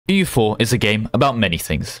EU4 is a game about many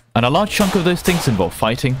things, and a large chunk of those things involve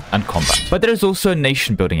fighting and combat. But there is also a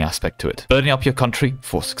nation building aspect to it, building up your country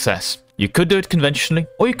for success. You could do it conventionally,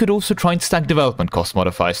 or you could also try and stack development cost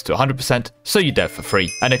modifiers to 100% so you dev for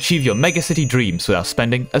free, and achieve your megacity dreams without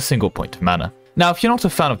spending a single point of mana. Now, if you're not a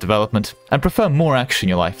fan of development and prefer more action in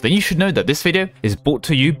your life, then you should know that this video is brought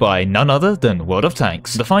to you by none other than World of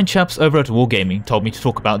Tanks. The fine chaps over at Wargaming told me to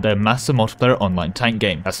talk about their massive multiplayer online tank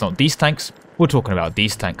game. That's not these tanks, we're talking about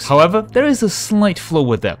these tanks. However, there is a slight flaw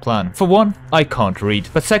with their plan. For one, I can't read,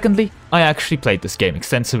 but secondly, I actually played this game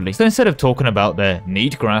extensively. So instead of talking about their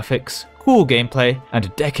neat graphics, cool gameplay,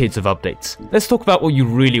 and decades of updates, let's talk about what you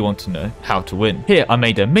really want to know: how to win. Here, I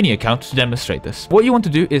made a mini account to demonstrate this. What you want to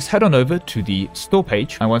do is head on over to the store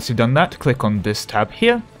page, and once you've done that, click on this tab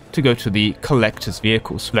here to go to the collector's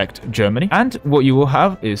vehicle, select Germany, and what you will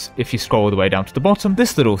have is, if you scroll all the way down to the bottom,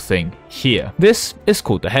 this little thing here. This is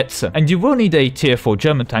called the Hetzer, and you will need a tier 4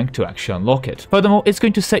 German tank to actually unlock it. Furthermore, it's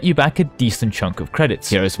going to set you back a decent chunk of credits.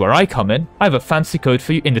 Here is where I come in. I have a fancy code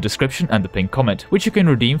for you in the description and the pinned comment, which you can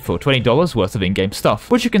redeem for $20 worth of in-game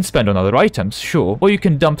stuff, which you can spend on other items, sure, or you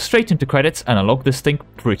can dump straight into credits and unlock this thing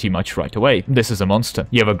pretty much right away. This is a monster.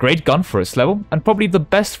 You have a great gun for its level, and probably the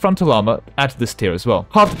best frontal armor at this tier as well.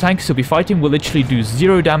 Half the tanks you'll be fighting will literally do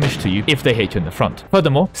 0 damage to you if they hit you in the front.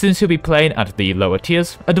 Furthermore, since you'll be playing at the lower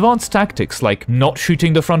tiers, advanced tactics like not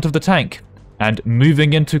shooting the front of the tank and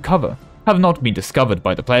moving into cover have not been discovered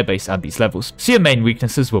by the player base at these levels, so your main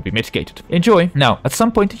weaknesses will be mitigated. Enjoy! Now, at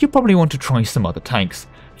some point, you probably want to try some other tanks.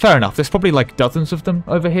 Fair enough, there's probably like dozens of them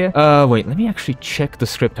over here. Wait, let me actually check the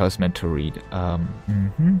script I was meant to read.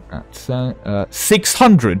 That's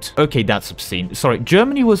 600. Okay, that's obscene. Sorry,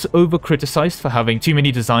 Germany was over-criticized for having too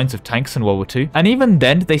many designs of tanks in World War II, and even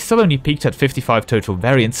then, they still only peaked at 55 total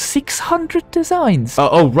variants. 600 designs!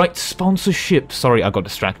 Oh, right, sponsorship. Sorry, I got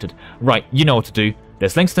distracted. Right, you know what to do.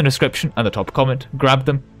 There's links in the description and the top comment. Grab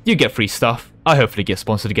them, you get free stuff. I hopefully get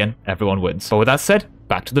sponsored again, everyone wins. But with that said,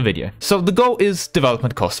 back to the video. So the goal is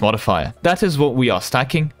development cost modifier. That is what we are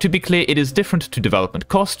stacking. To be clear, it is different to development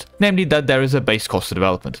cost, namely that there is a base cost of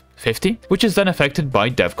development, 50, which is then affected by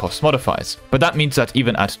dev cost modifiers. But that means that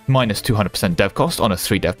even at minus 200% dev cost on a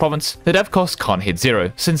 3 dev province, the dev cost can't hit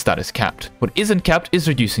 0 since that is capped. What isn't capped is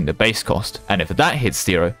reducing the base cost, and if that hits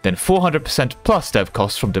 0, then 400% plus dev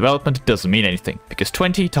cost from development doesn't mean anything, because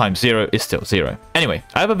 20 times 0 is still 0. Anyway,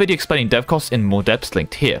 I have a video explaining dev costs in more depth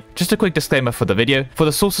linked here. Just a quick disclaimer for the video. For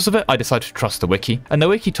the sources of it, I decided to trust the wiki, and the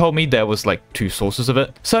wiki told me there was like 2 sources of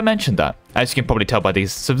it, so I mentioned that. As you can probably tell by the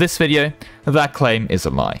existence of this video, that claim is a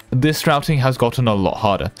lie. This routing has gotten a lot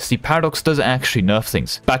harder. See, Paradox does actually nerf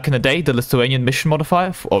things. Back in the day, the Lithuanian mission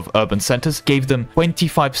modifier of urban centers gave them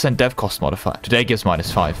 25% dev cost modifier. Today gives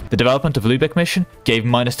 -5. The development of Lübeck mission gave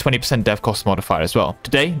 -20% dev cost modifier as well.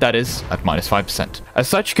 Today, that is at -5%. As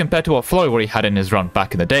such, compared to what Flory had in his run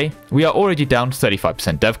back in the day, we are already down to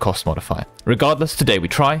 35% dev cost modifier. Regardless, today we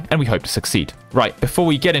try, and we hope to succeed. Right, before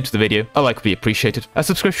we get into the video, a like would be appreciated, a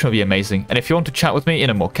subscription would be amazing, and if you want to chat with me in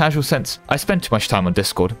a more casual sense, I spend too much time on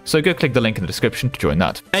Discord, so go click the link in the description to join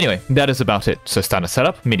that. Anyway, that is about it. So standard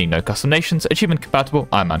setup, meaning no custom nations, achievement compatible,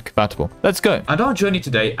 Iron Man compatible. Let's go! And our journey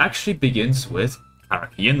today actually begins with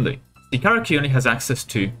Karakiunlu. The Karakiunlu has access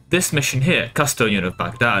to this mission here, Custodian of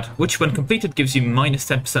Baghdad, which when completed gives you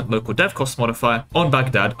 -10% local dev cost modifier on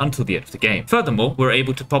Baghdad until the end of the game. Furthermore, we're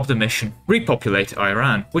able to pop the mission Repopulate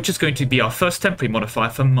Iran, which is going to be our first temporary modifier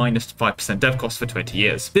for -5% dev cost for 20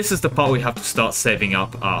 years. This is the part we have to start saving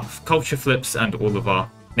up our culture flips and all of our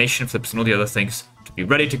nation flips and all the other things to be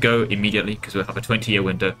ready to go immediately, because we'll have a 20-year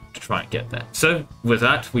window to try and get there. So with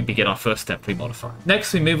that, we begin our first temporary modifier.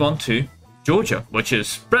 Next, we move on to Georgia, which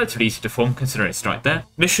is relatively easy to form considering it's right there.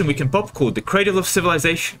 Mission we can pop called the Cradle of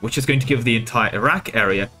Civilization, which is going to give the entire Iraq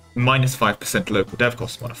area -5% local dev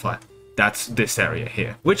cost modifier. That's this area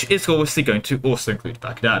here, which is obviously going to also include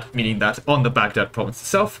Baghdad, meaning that on the Baghdad province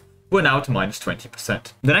itself, we're now at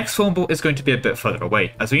 -20%. The next formable is going to be a bit further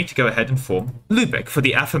away, as we need to go ahead and form Lübeck for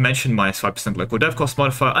the aforementioned -5% local dev cost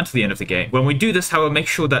modifier until the end of the game. When we do this, however, make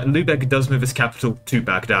sure that Lübeck does move its capital to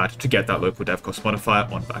Baghdad to get that local dev cost modifier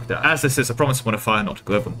on Baghdad, as this is a province modifier, not a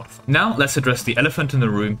global modifier. Now, let's address the elephant in the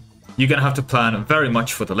room. You're going to have to plan very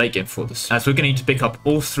much for the late game for this, as we're going to need to pick up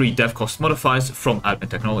all 3 dev cost modifiers from Admin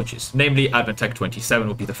Technologies. Namely, Admin Tech 27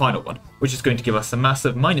 will be the final one, which is going to give us a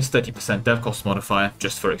massive -30% dev cost modifier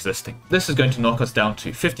just for existing. This is going to knock us down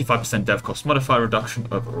to 55% dev cost modifier reduction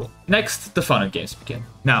overall. Next, the fun and games begin.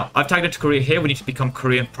 Now, I've tagged it to Korea here. We need to become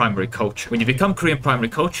Korean primary culture. When you become Korean primary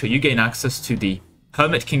culture, you gain access to the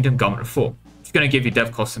Hermit Kingdom government reform. It's going to give you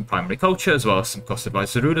dev costs in primary culture, as well as some cost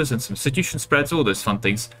advisor rulers and some institution spreads, all those fun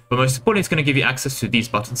things. But most importantly, it's going to give you access to these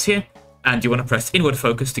buttons here, and you want to press inward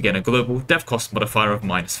focus to get a global dev cost modifier of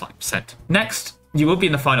 -5%. Next, you will be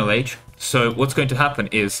in the final age, so what's going to happen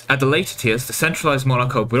is, at the later tiers, the centralized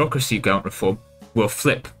monarchical bureaucracy government reform will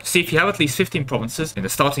flip. See, if you have at least 15 provinces in the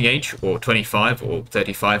starting age, or 25, or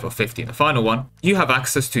 35, or 50 in the final one, you have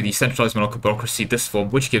access to the centralized monarchical bureaucracy this form,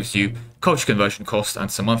 which gives you culture conversion cost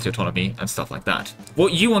and some monthly autonomy and stuff like that.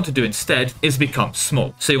 What you want to do instead is become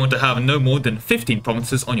small. So you want to have no more than 15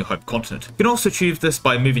 provinces on your home continent. You can also achieve this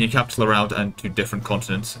by moving your capital around and to different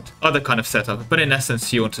continents and other kind of setup, but in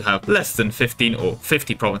essence you want to have less than 15 or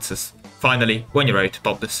 50 provinces. Finally, when you're ready to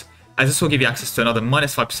pop this, as this will give you access to another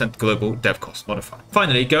 -5% global dev cost modifier.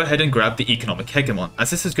 Finally, go ahead and grab the economic hegemon, as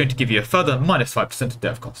this is going to give you a further -5%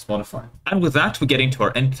 dev cost modifier. And with that, we're getting to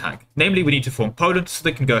our end tag. Namely, we need to form Poland so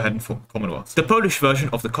they can go ahead and form Commonwealth. The Polish version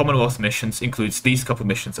of the Commonwealth missions includes these couple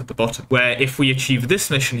missions at the bottom, where if we achieve this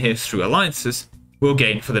mission here through alliances, we'll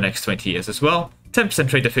gain for the next 20 years as well 10%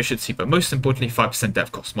 trade efficiency, but most importantly 5%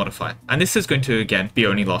 dev cost modifier. And this is going to again be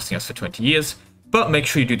only lasting us for 20 years. But make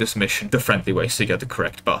sure you do this mission the friendly way so you get the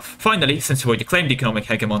correct buff. Finally, since you already claimed economic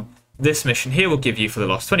hegemon, this mission here will give you for the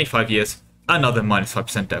last 25 years another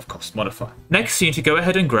 -5% dev cost modifier. Next, you need to go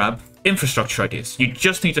ahead and grab infrastructure ideas. You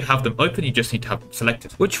just need to have them open, you just need to have them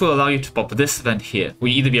selected, which will allow you to pop this event here,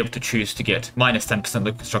 where you either be able to choose to get -10%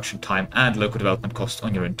 local construction time and local development cost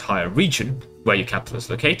on your entire region, where your capital is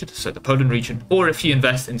located, so the Poland region, or if you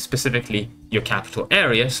invest in specifically your capital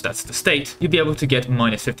area, so that's the state, you'll be able to get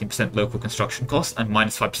 -15% local construction cost and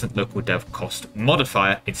 -5% local dev cost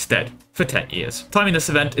modifier instead for 10 years. Timing this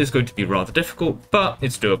event is going to be rather difficult, but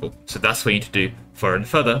it's doable, so that's what you need to do for a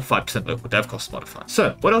further 5% local dev cost modifier.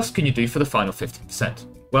 So what else can you do for the final 15%?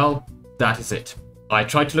 Well, that is it. I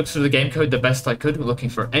tried to look through the game code the best I could, looking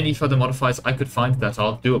for any further modifiers I could find that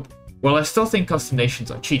are doable. Well, I still think custom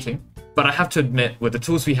nations are cheating, but I have to admit, with the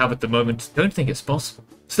tools we have at the moment, I don't think it's possible.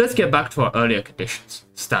 So let's get back to our earlier conditions,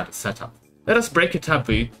 standard setup. Let us break a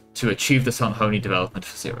taboo to achieve this unholy development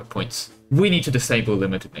for 0 points. We need to disable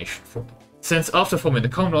limited nation forming. Since after forming the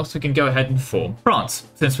Commonwealth, we can go ahead and form France,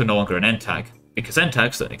 since we're no longer an end tag, because end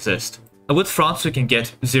tags don't exist. And with France, we can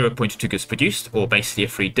get 0.2 goods produced, or basically a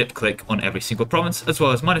free dip click on every single province, as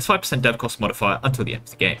well as -5% dev cost modifier until the end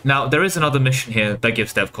of the game. Now, there is another mission here that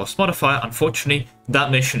gives dev cost modifier. Unfortunately,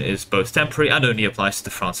 that mission is both temporary and only applies to the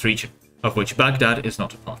France region, of which Baghdad is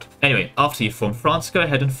not a part of. Anyway, after you form France, go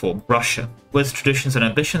ahead and form Russia. With traditions and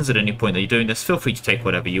ambitions, at any point that you're doing this, feel free to take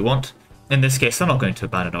whatever you want. In this case, I'm not going to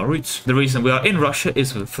abandon our roots. The reason we are in Russia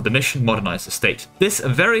is for the mission Modernize the State. This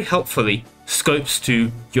very helpfully scopes to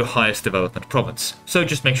your highest development province. So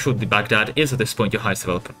just make sure that Baghdad is at this point your highest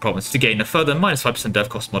development province to gain a further -5% dev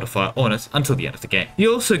cost modifier on it until the end of the game.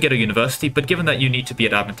 You also get a university, but given that you need to be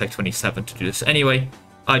at Admin Tech 27 to do this anyway,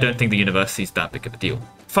 I don't think the university is that big of a deal.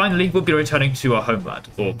 Finally, we'll be returning to our homeland,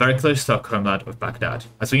 or very close to our homeland of Baghdad,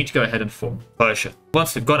 as we need to go ahead and form Persia.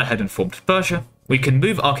 Once we've gone ahead and formed Persia, we can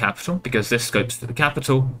move our capital, because this scopes to the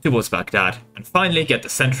capital, towards Baghdad, and finally get the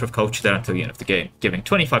center of culture there until the end of the game, giving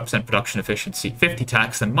 25% production efficiency, 50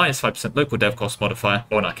 tax, and -5% local dev cost modifier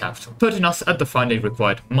on our capital, putting us at the finally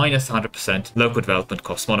required -100% local development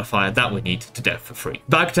cost modifier that we need to dev for free.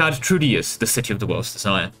 Baghdad truly is the city of the world's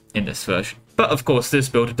desire in this version. But of course, this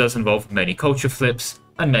build does involve many culture flips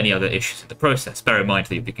and many other issues in the process. Bear in mind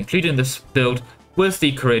that you'll be concluding this build with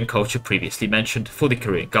the Korean culture previously mentioned for the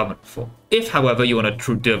Korean government reform. If, however, you want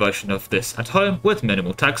to do a version of this at home with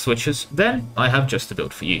minimal tax switches, then I have just a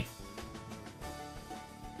build for you.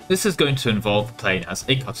 This is going to involve playing as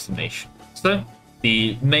a custom nation. So,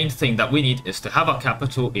 the main thing that we need is to have our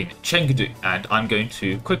capital in Chengdu, and I'm going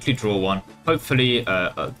to quickly draw one, hopefully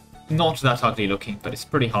not that ugly looking, but it's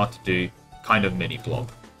pretty hard to do, kind of mini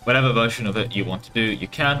blob. Whatever version of it you want to do, you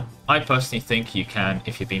can. I personally think you can,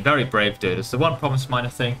 if you've been very brave, do it as the one province minor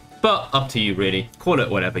thing, but up to you really. Call it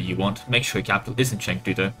whatever you want. Make sure your capital isn't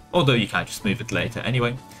Chengdu though, although you can just move it later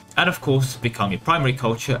anyway. And of course, become your primary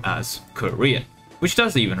culture as Korean, which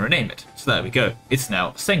does even rename it. So there we go, it's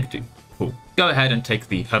now Sengdu. Cool. Go ahead and take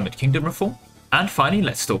the Hermit Kingdom reform. And finally,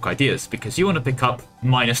 let's talk ideas, because you want to pick up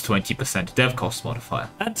 -20% dev cost modifier.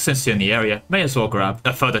 And since you're in the area, may as well grab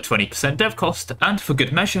a further 20% dev cost, and for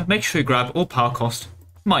good measure, make sure you grab all power cost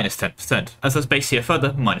 -10%, as that's basically a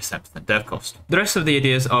further -10% dev cost. The rest of the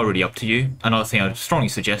ideas are really up to you. Another thing I would strongly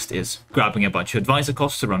suggest is grabbing a bunch of advisor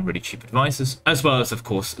costs to run really cheap advisors, as well as, of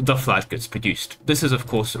course, the flat goods produced. This is, of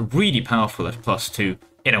course, really powerful at +2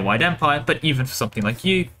 in a wide empire, but even for something like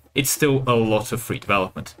you, it's still a lot of free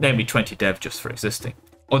development, namely 20 dev just for existing.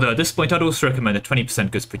 Although at this point, I'd also recommend a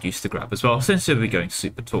 20% goods produced to grab as well, since you'll be going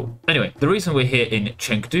super tall. Anyway, the reason we're here in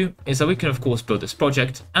Chengdu is that we can of course build this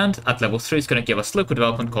project, and at level 3 is going to give us local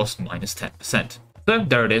development cost -10%. So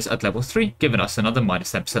there it is at level 3, giving us another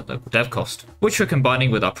minus 10% local dev cost, which we're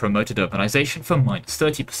combining with our promoted urbanization for minus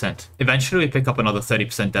 30%. Eventually we pick up another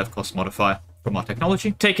 30% dev cost modifier from our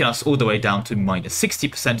technology, taking us all the way down to minus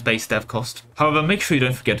 60% base dev cost. However, make sure you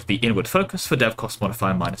don't forget the inward focus for dev cost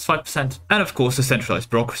modifier minus 5%, and of course the centralized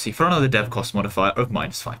bureaucracy for another dev cost modifier of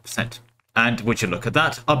minus 5%. And would you look at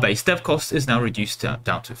that, our base dev cost is now reduced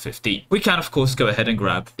down to 15. We can of course go ahead and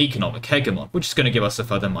grab economic hegemon, which is going to give us a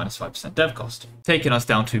further minus 5% dev cost, taking us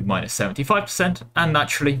down to minus 75%, and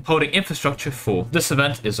naturally holding infrastructure for this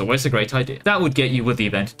event is always a great idea. That would get you with the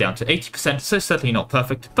event down to 80%, so certainly not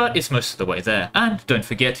perfect, but it's most of the way there. And don't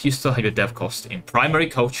forget, you still have your dev cost in primary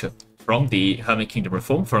culture from the Hermit Kingdom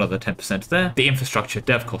reform for another 10% there, the infrastructure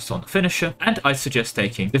dev cost on the finisher, and I suggest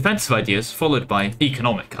taking defensive ideas followed by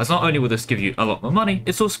economic, as not only will this give you a lot more money,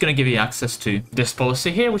 it's also going to give you access to this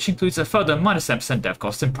policy here, which includes a further minus 10% dev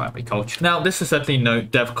cost in primary culture. Now, this is certainly no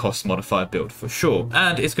dev cost modifier build for sure,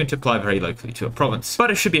 and it's going to apply very locally to a province,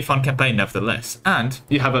 but it should be a fun campaign nevertheless, and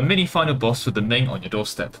you have a mini final boss with the Ming on your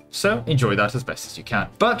doorstep, so enjoy that as best as you can.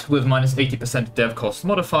 But with minus 80% dev cost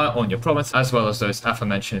modifier on your province, as well as those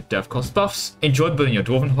aforementioned dev cost buffs, enjoy building your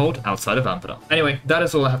dwarven hold outside of Ambernath. Anyway, that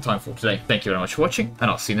is all I have time for today. Thank you very much for watching, and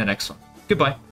I'll see you in the next one. Goodbye.